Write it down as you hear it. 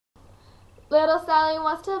Little Sally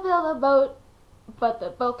wants to build a boat, but the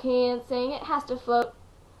boat can't sing, it has to float.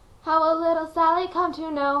 How will little Sally come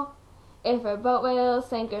to know if her boat will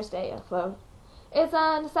sink or stay afloat? It's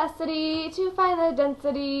a necessity to find the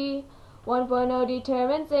density. 1.0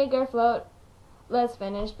 determines sink or float. Let's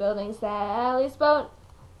finish building Sally's boat,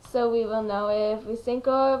 so we will know if we sink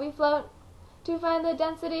or we float. To find the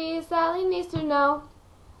density, Sally needs to know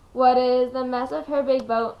what is the mass of her big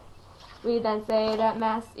boat. We then say that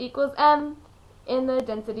mass equals m in the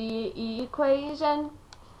density equation.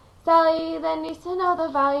 Sally then needs to know the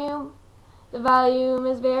volume. The volume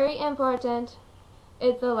is very important.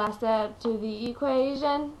 It's the last step to the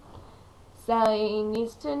equation. Sally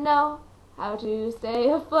needs to know how to stay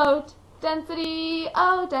afloat. Density,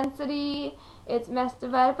 oh density, it's mass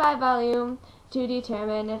divided by volume to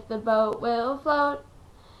determine if the boat will float.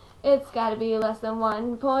 It's gotta be less than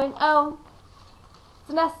 1.0. It's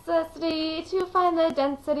a necessity to find the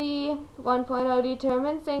density. 1.0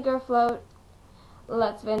 determines sink or float.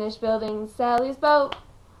 Let's finish building Sally's boat,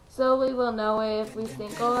 so we will know if we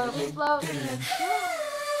sink or we float.